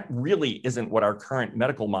 And that really isn't what our current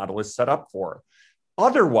medical model is set up for.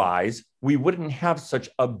 Otherwise, we wouldn't have such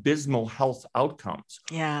abysmal health outcomes.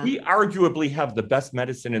 Yeah. We arguably have the best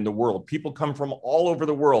medicine in the world. People come from all over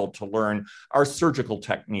the world to learn our surgical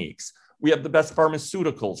techniques. We have the best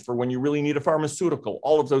pharmaceuticals for when you really need a pharmaceutical,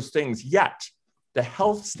 all of those things. Yet the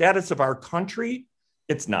health status of our country,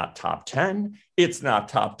 it's not top 10, it's not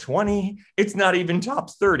top 20, it's not even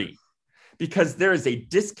top 30. Because there is a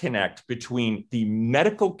disconnect between the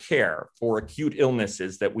medical care for acute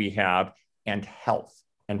illnesses that we have and health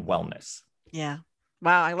and wellness. Yeah.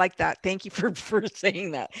 Wow. I like that. Thank you for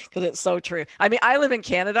saying that, because it's so true. I mean, I live in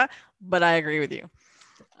Canada, but I agree with you.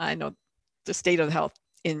 I know the state of health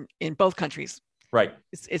in both countries. Right.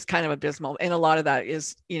 It's kind of abysmal. And a lot of that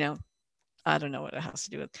is, I don't know what it has to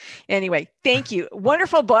do with. Anyway, thank you.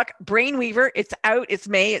 Wonderful book, Brain Weaver. It's out. It's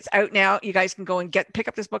May. It's out now. You guys can go and pick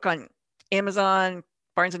up this book on Amazon,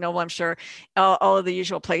 Barnes and Noble, I'm sure, all of the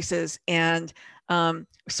usual places. And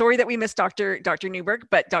sorry that we missed Dr. Newberg,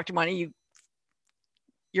 but Dr. Monty,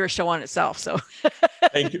 you're a show on itself. So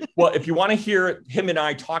thank you. Well, if you want to hear him and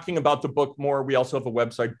I talking about the book more, we also have a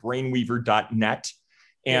website, brainweaver.net,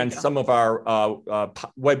 and some of our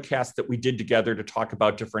webcasts that we did together to talk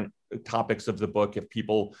about different topics of the book. If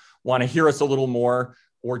people want to hear us a little more,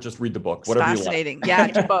 or just read the book, whatever fascinating. you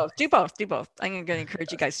like. Yeah, do both. I'm going to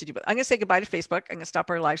encourage you guys to do both. I'm going to say goodbye to Facebook. I'm going to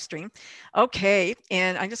stop our live stream. Okay.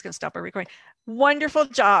 And I'm just going to stop our recording. Wonderful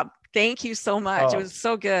job. Thank you so much. It was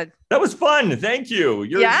so good. That was fun. Thank you.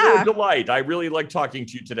 You're a delight. I really like talking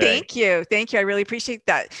to you today. Thank you. I really appreciate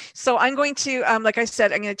that. So I'm going to, like I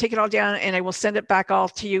said, I'm going to take it all down and I will send it back all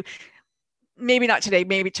to you. Maybe not today,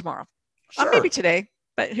 maybe tomorrow. Sure. Maybe today,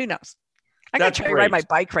 but who knows? I'm going to try to ride my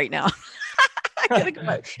bike right now.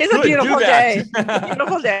 It's a beautiful day.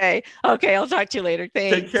 Beautiful day. Okay, I'll talk to you later.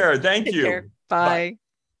 Thanks. Take care. Thank you. Bye.